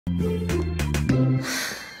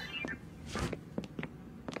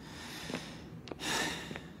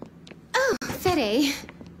Oh, Fede.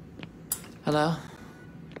 Hello?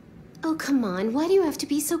 Oh, come on. Why do you have to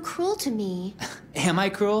be so cruel to me? Am I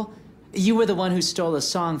cruel? You were the one who stole a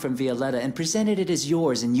song from Violetta and presented it as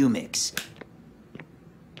yours in Umix.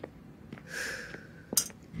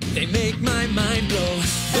 They make my mind blow,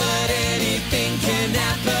 but anything can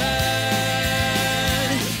happen.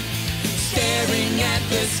 Staring at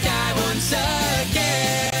the sky once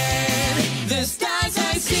again. The stars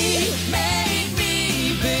I see make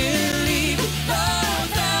me believe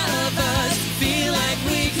both of us feel like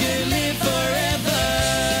we could live forever.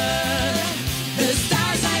 The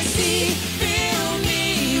stars I see fill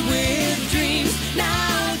me with dreams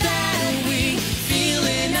now that we feel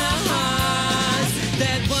in our hearts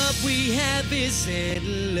that what we have is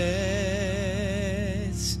endless.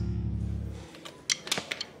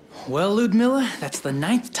 Well, Ludmila, that's the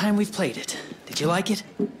 9th time we've played it. Did you like it?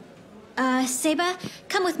 Seba,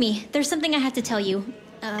 come with me. There's something I have to tell you.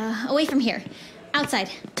 Away from here. Outside.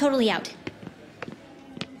 Totally out.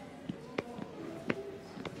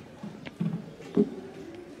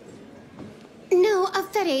 No,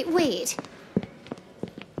 Fede, wait.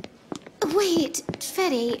 Wait,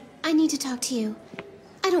 Fede, I need to talk to you.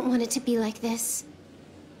 I don't want it to be like this.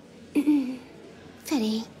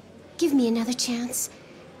 Fede, give me another chance.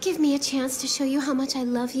 Give me a chance to show you how much I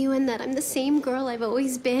love you and that I'm the same girl I've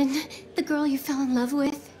always been. The girl you fell in love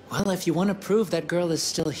with. Well, if you want to prove that girl is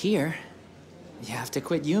still here, you have to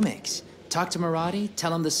quit Umix. Talk to Marati,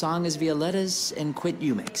 tell him the song is Violetta's, and quit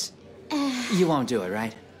Umix. You won't do it,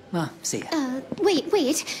 right? Well, see ya.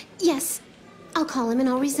 Wait. Yes, I'll call him and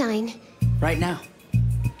I'll resign. Right now.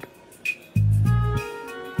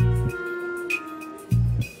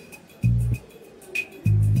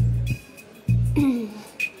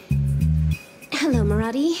 Hello,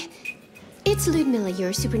 Marati. It's Ludmila,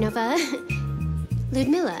 your supernova.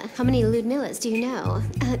 Ludmila? How many Ludmilas do you know?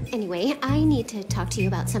 Anyway, I need to talk to you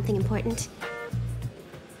about something important.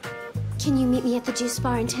 Can you meet me at the juice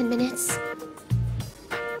bar in 10 minutes?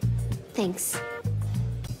 Thanks.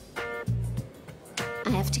 I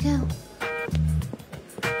have to go.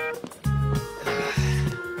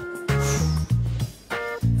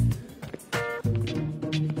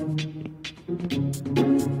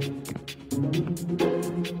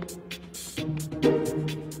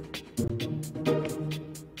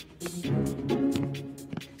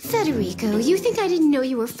 Federico, you think I didn't know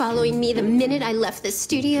you were following me the minute I left the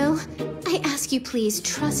studio? I ask you please,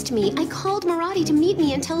 trust me. I called Marati to meet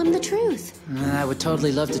me and tell him the truth. I would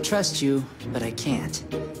totally love to trust you, but I can't.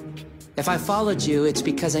 If I followed you, it's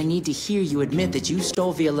because I need to hear you admit that you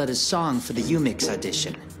stole Violetta's song for the Umix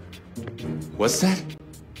audition. What's that?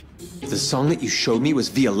 The song that you showed me was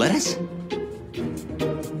Violetta's?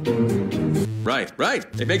 Right.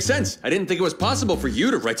 It makes sense. I didn't think it was possible for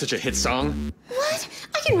you to write such a hit song. What?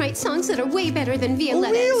 I can write songs that are way better than Violetta's.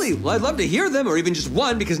 Oh, really? Well, I'd love to hear them, or even just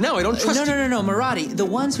one, because now I don't trust you. No, Marati. The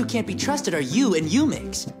ones who can't be trusted are you and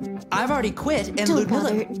Umix. I've already quit, and Don't Ludmila...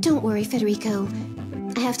 bother. Don't worry, Federico.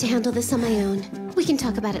 I have to handle this on my own. We can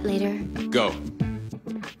talk about it later. Go.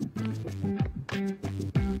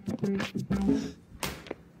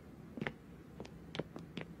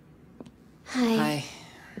 Hi.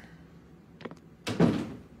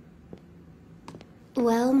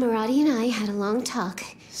 Well, Marati and I had a long talk.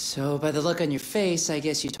 So, by the look on your face, I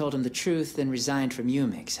guess you told him the truth, then resigned from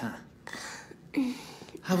Umix, huh?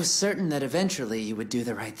 I was certain that eventually you would do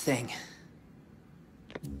the right thing.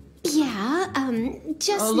 Yeah,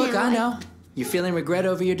 just Oh, look, now I know. You're feeling regret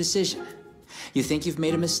over your decision. You think you've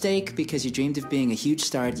made a mistake because you dreamed of being a huge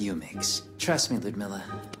star at Umix. Trust me, Ludmila.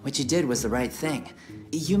 What you did was the right thing.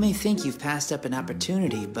 You may think you've passed up an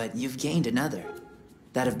opportunity, but you've gained another.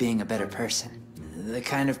 That of being a better person. The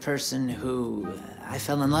kind of person who I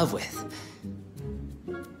fell in love with.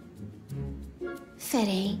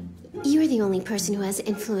 Fede, you're the only person who has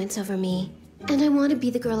influence over me. And I want to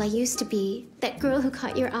be the girl I used to be. That girl who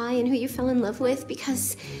caught your eye and who you fell in love with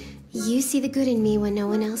because you see the good in me when no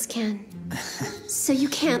one else can. So you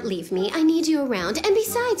can't leave me. I need you around. And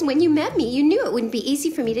besides, when you met me, you knew it wouldn't be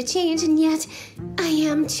easy for me to change, and yet I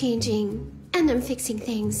am changing. And I'm fixing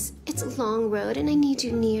things. It's a long road, and I need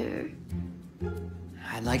you near.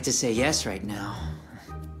 I'd like to say yes right now.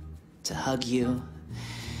 To hug you,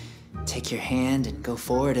 take your hand, and go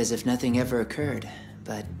forward as if nothing ever occurred.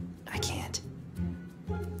 But I can't.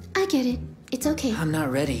 I get it. It's okay. I'm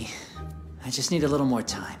not ready. I just need a little more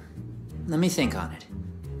time. Let me think on it.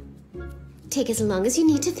 Take as long as you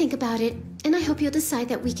need to think about it, and I hope you'll decide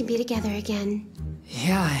that we can be together again.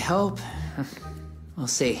 Yeah, I hope. We'll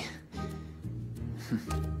see.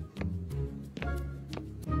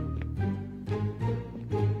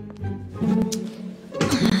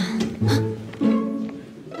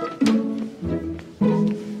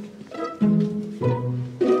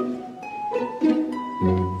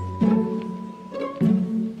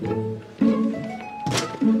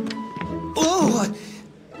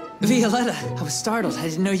 Violetta, I was startled. I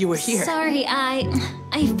didn't know you were here. Sorry, I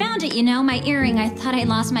found it, you know, my earring. I thought I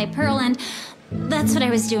lost my pearl, and that's what I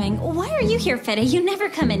was doing. Why are you here, Fede? You never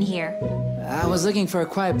come in here. I was looking for a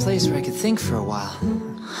quiet place where I could think for a while.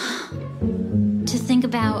 To think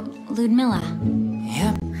about Ludmila.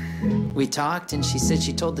 Yep. We talked, and she said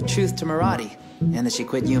she told the truth to Marathi, and that she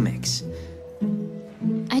quit UMix.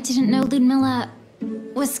 I didn't know Ludmila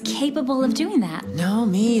was capable of doing that. No,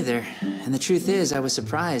 me either. And the truth is, I was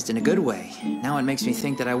surprised in a good way. Now it makes me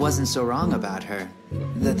think that I wasn't so wrong about her.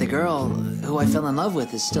 That the girl who I fell in love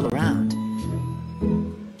with is still around.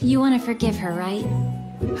 You want to forgive her, right?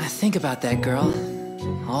 I think about that girl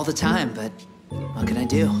all the time, but what can I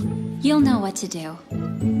do? You'll know what to do.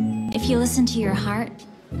 If you listen to your heart,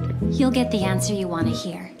 you'll get the answer you want to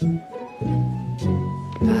hear.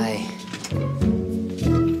 Bye.